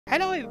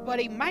Hello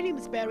everybody, my name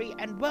is Buirry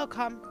and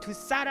welcome to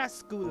Sara's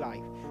School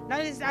Life. Now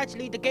this is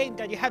actually the game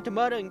that you have to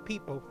murdering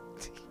people.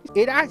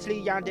 It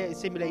actually Yandere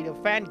Simulator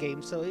fan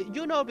game, so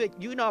you know about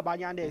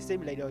Yandere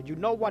Simulator, you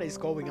know what is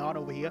going on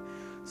over here.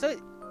 So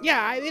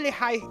yeah, I really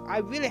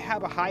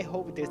have a high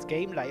hope with this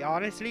game. Like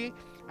honestly,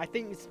 I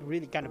think it's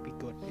really gonna be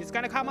good. It's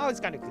gonna come out, it's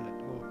gonna be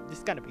good. Oh,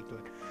 it's gonna be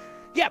good.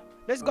 Yep,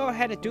 let's go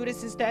ahead and do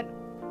this instead.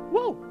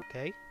 Whoa,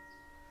 okay.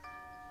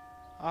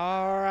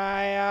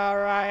 Alright.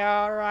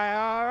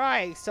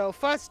 So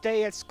first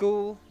day at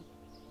school.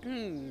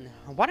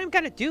 What I'm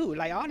gonna do,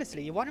 like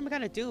honestly, what am I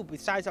gonna do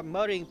besides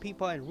murdering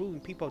people and ruining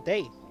people's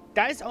day?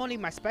 That is only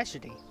my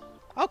specialty.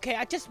 Okay,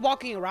 I'm just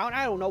walking around,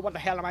 I don't know what the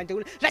hell am I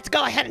doing. Let's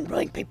go ahead and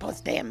ruin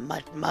people's day and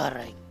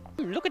murdering.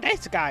 Look at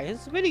this guy,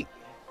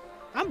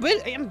 I'm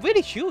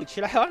really huge,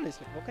 like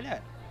honestly, look at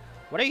that.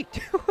 What are you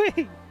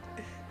doing?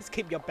 Just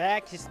keep your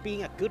back, just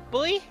being a good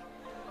boy?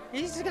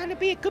 Is this gonna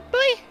be a good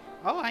boy?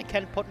 Oh, I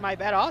can put my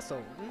bed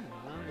also.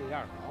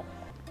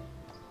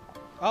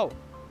 Oh,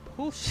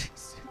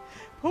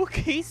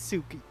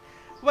 Pukisuki.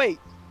 Wait,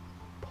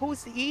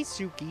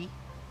 Pukisuki.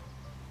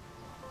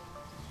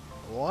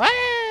 What?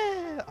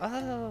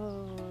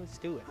 Oh, let's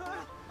do it.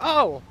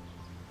 Oh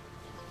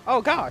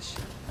gosh.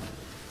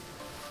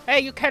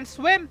 Hey, you can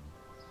swim?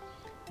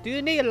 Do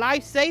you need a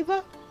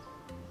lifesaver?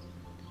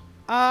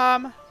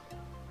 I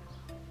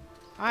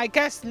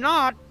guess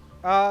not.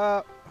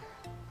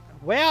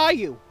 Where are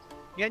you?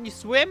 Can you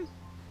swim?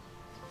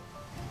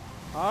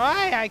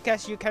 Alright, I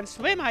guess you can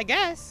swim, I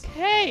guess.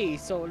 Hey,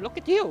 so look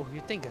at you.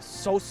 You think you're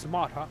so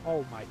smart, huh?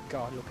 Oh my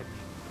god, look at me.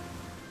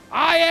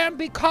 I am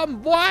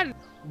become one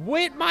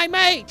with my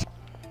mate.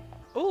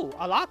 Ooh,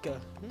 a locker.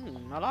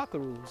 A locker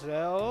room.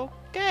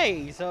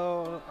 Okay,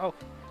 so...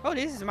 Oh,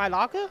 this is my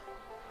locker?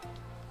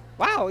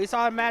 Wow, it's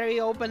automatically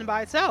open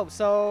by itself.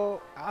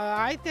 So,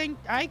 I think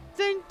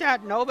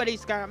that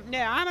nobody's gonna...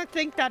 Yeah, I don't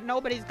think that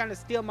nobody's gonna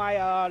steal my,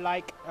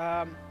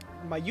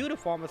 my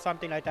uniform or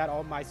something like that,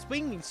 or my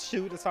swimming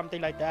suit or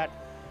something like that.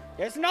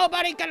 There's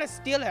nobody gonna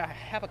steal it. I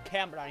have a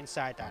camera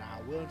inside that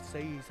I will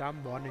see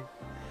someone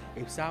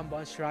if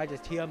someone tries to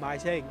steal my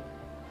thing.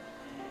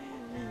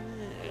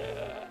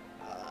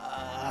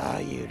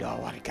 You know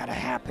what's gonna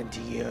happen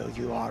to you.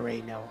 You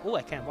already know. Oh,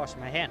 I can't wash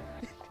my hand.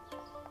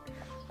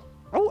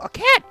 Oh, a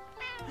cat!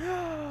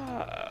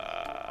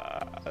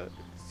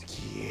 It's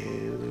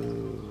cute.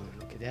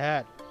 Look at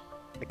that.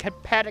 I can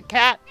pet a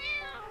cat.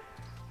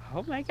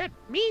 Oh my god,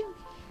 me,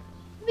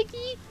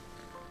 Mickey.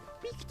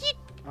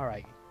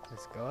 Alright,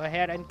 let's go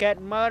ahead and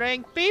get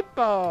murdering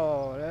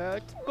people.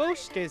 Let's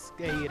boost this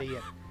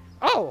idiot.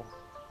 Oh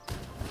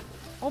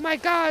my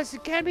gosh,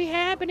 it can't be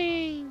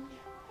happening.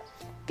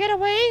 Get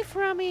away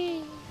from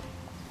me.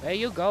 Where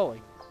you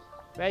going?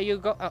 Where you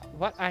go?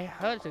 What? I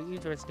heard an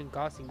interesting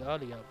gossip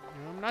earlier.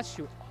 I'm not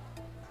sure.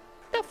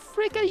 What the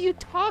frick are you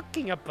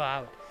talking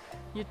about?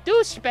 You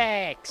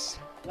douchebags.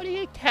 What are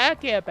you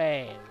talking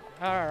about?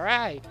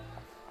 Alright.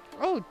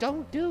 Oh,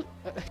 don't do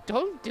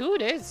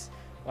this.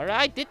 What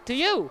I did to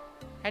you,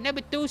 I never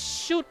do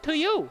shoot to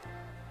you.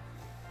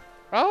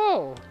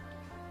 Oh,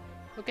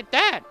 look at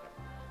that.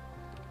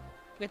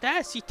 Look at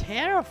that, she's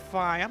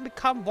terrifying. I'm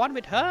become one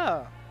with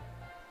her.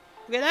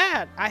 Look at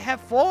that, I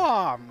have 4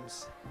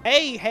 arms.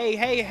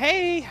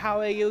 Hey, how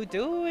are you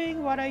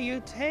doing? What are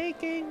you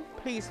taking?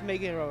 Please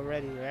make it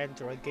already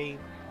enter a game.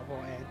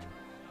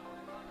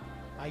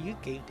 Are you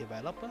game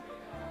developer?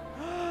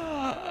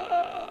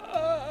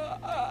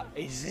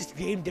 Is this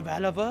game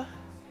developer?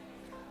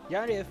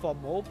 Yeah, it's for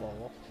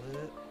mobile.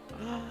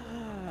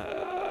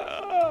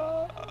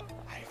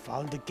 I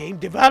found the game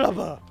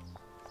developer.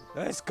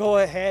 Let's go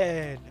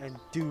ahead and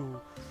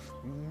do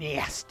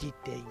nasty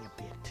thing a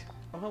bit.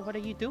 Oh, what are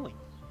you doing?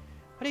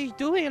 What are you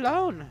doing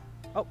alone?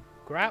 Oh,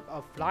 grab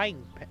a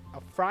frying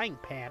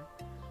pan.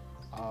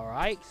 All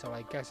right, so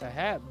I guess I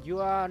have. You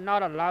are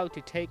not allowed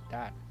to take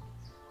that.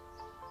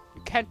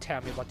 You can't tell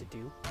me what to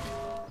do.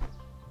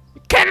 You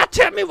cannot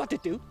tell me what to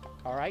do.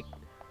 Alright?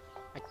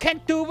 I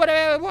can't do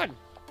whatever I want.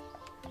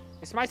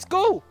 It's my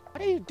school.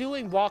 What are you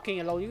doing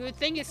walking alone? You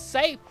think it's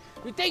safe?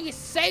 You think it's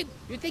safe?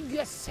 You think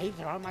you're safe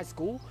around my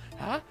school?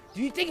 Huh?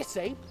 Do you think it's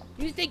safe?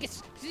 Do you think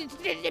it's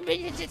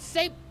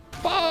safe?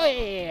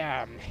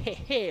 Bam!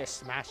 Hehe,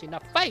 smash in the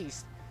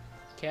face.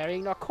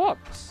 Carrying a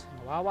corpse.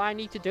 Why do I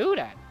need to do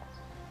that?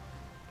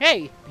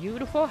 Hey,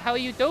 beautiful, how are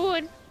you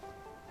doing?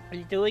 Are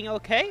you doing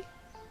okay?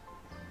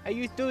 Are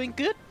you doing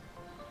good?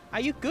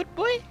 Are you good,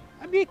 boy?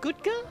 Are you a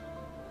good girl?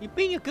 You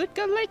being a good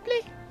girl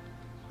lately?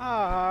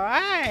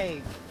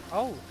 Alright.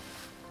 Oh,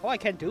 I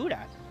can do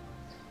that.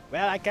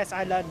 Well, I guess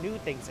I learn new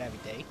things every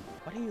day.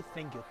 What do you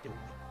think you're doing?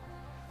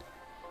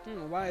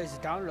 Why is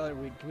download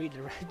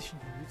redirecting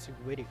YouTube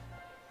video?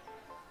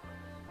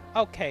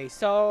 Okay,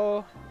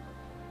 so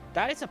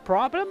that is a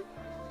problem.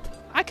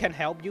 I can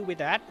help you with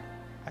that.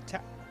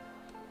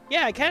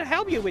 Yeah, I can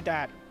help you with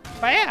that.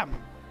 Bam!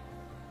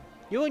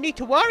 You don't need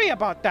to worry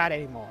about that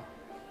anymore.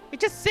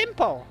 It's just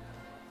simple.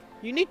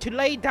 You need to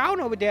lay down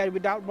over there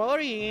without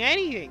worrying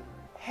anything.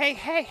 Hey,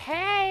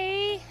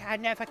 I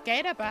never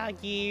forget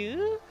about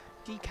you.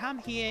 You come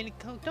here and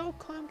don't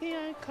come here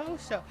and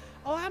closer.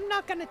 Oh, I'm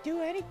not gonna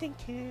do anything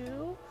to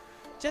you.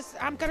 Just,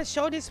 I'm gonna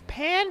show this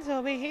pants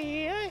over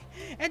here.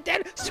 And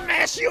then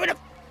smash you in the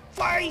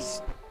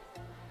face.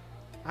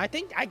 I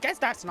guess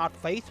that's not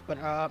face, but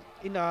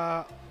in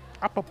the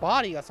upper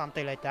body or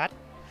something like that.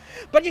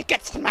 But you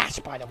get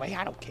smashed, by the way.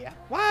 I don't care.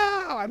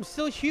 Wow, I'm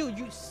so huge.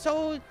 You're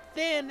so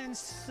thin and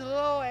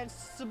slow and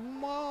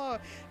small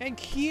and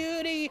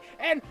cutie.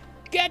 And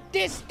get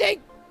this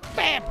thing.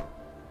 Bam.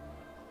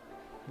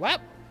 Well,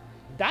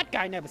 that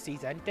guy never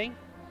sees anything.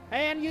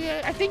 And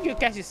I think you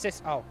guess his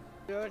sister. Oh.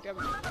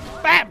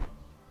 Bam.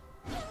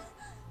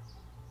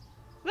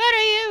 What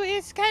are you?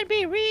 It's gonna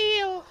be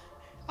real.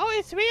 Oh,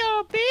 it's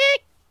real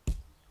big.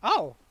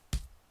 Oh.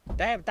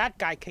 Damn, that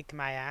guy kicked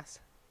my ass.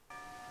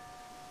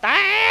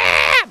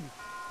 Damn!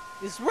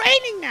 It's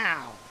raining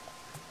now!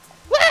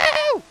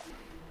 Woo!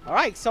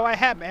 Alright, so I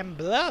have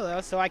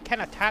umbrella, so I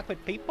can attack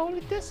with people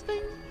with this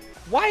thing?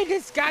 Why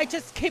this guy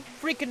just keep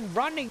freaking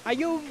running? Are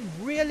you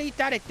really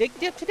that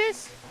addicted to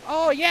this?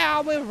 Oh yeah,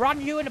 I will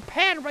run you in the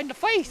pan right in the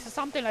face or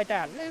something like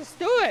that. Let's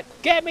do it!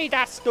 Give me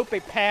that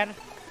stupid pan!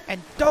 And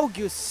don't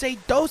you say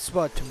those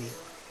words to me.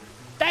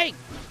 Dang!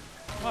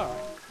 Alright.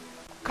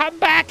 Come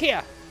back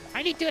here!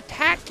 I need to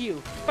attack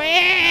you!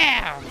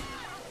 Bam!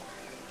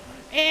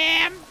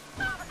 And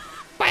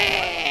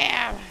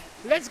bam!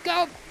 Let's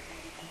go!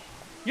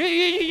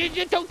 You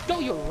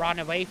don't you run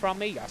away from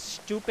me, you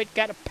stupid!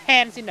 Get a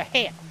pants in the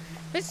head!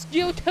 It's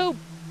you too!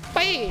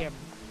 Bam!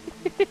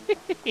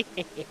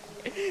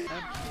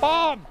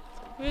 Bomb!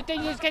 You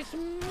think you can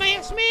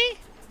smash me?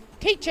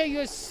 Teacher,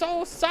 you're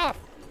so soft!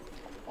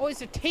 Oh,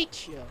 it's a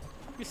teacher!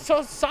 You're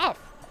so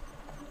soft!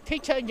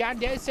 Teacher in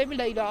Yandere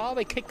Simulator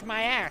always kick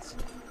my ass!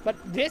 But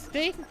this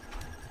thing?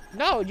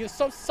 No, you're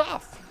so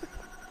soft!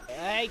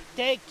 Hey,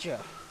 teacher.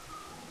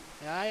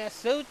 I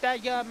assume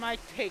that you're my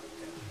teacher.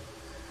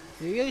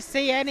 Do you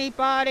see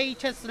anybody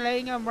just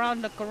laying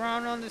around the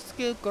ground on the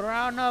school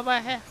ground over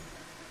here?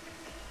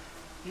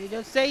 You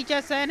don't see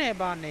just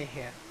anybody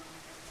here.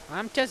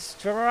 I'm just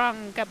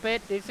drunk a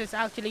bit. This is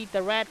actually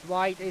the red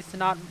wine. It's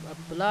not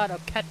blood or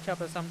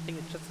ketchup or something.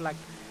 It's just like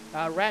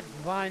red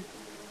wine.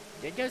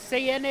 Did you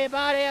see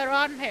anybody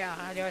around here?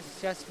 I was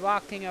just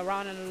walking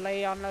around and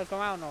lay on the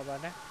ground over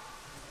there.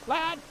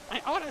 Lad,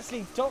 I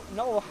honestly don't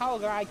know how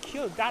I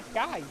killed that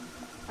guy.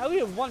 I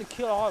really want to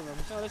kill all of them,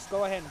 so let's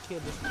go ahead and kill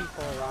these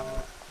people around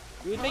here.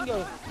 Do you think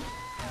you'll...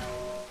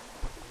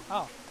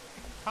 Oh,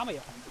 come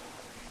here.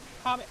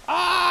 Come here.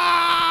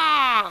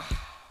 Ah!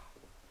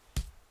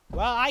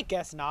 Well, I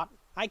guess not.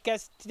 I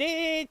guess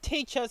the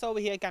teachers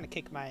over here gonna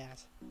kick my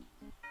ass.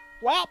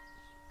 Well,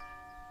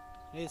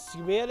 it's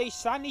really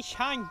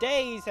sunshine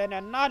days and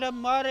another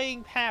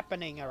mudding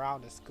happening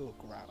around the school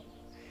ground.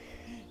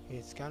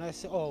 It's gonna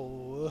say,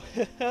 oh,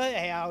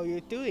 hey, how are you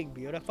doing,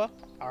 beautiful?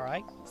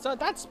 Alright, so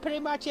that's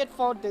pretty much it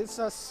for this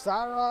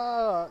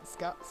Sara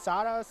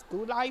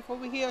school life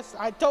over here. So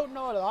I don't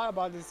know a lot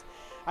about this.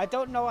 I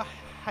don't know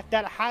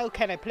how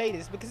can I play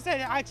this because it's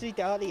actually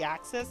the early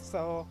access.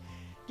 So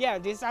yeah,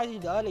 this is actually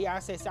the early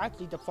access,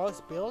 actually the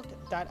first build,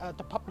 that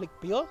the public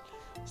build.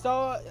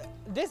 So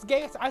this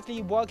game is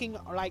actually working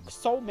like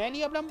so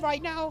many of them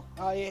right now.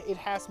 It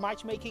has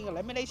matchmaking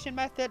elimination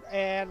method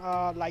and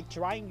like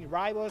drawing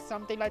rivals,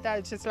 something like that.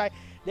 It's just like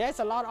there's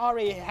a lot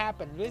already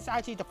happened. This is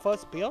actually the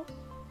first build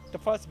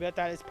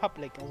that is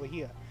public over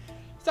here.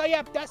 So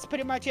yeah, that's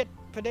pretty much it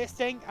for this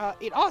thing.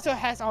 It also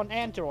has on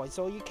Android,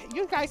 so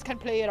you guys can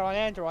play it on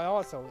Android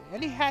also.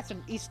 And it has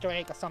an Easter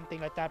egg or something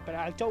like that, but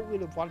I don't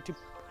really want to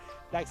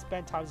like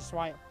spend time to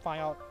try and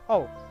find out.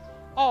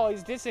 Oh,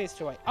 is this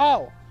Easter egg?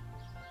 Oh.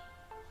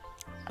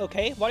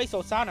 Okay, what is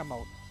Osana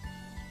mode?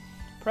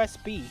 Press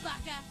B.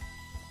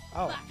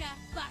 Oh.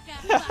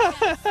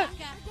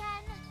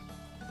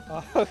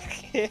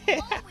 Okay.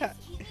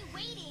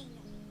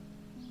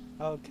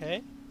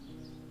 Okay.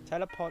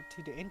 Teleport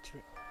to the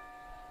entry.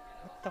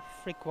 What the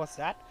frick was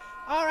that?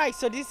 Alright,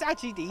 so this is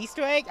actually the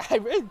Easter egg. I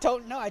really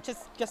don't know. I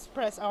just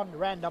press on the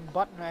random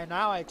button and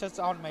now I just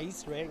on my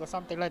Easter egg or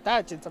something like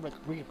that. It's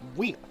just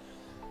weird.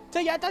 So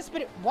yeah, that's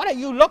pretty. What are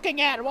you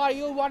looking at? Why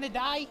you want to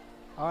die?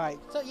 Alright,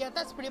 so yeah,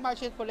 that's pretty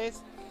much it for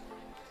this.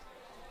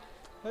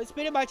 That's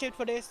pretty much it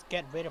for this.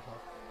 Get rid of her.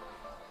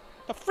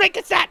 The frick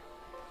is that?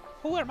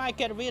 Who am I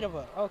getting rid of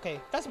her? Okay,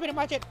 that's pretty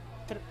much it.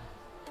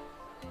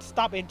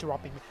 Stop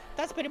interrupting me.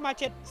 That's pretty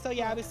much it. So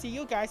yeah, I will see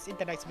you guys in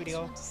the next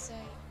video. I just want to say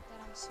that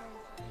I'm sorry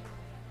for you.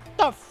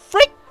 The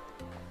frick?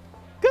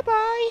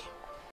 Goodbye.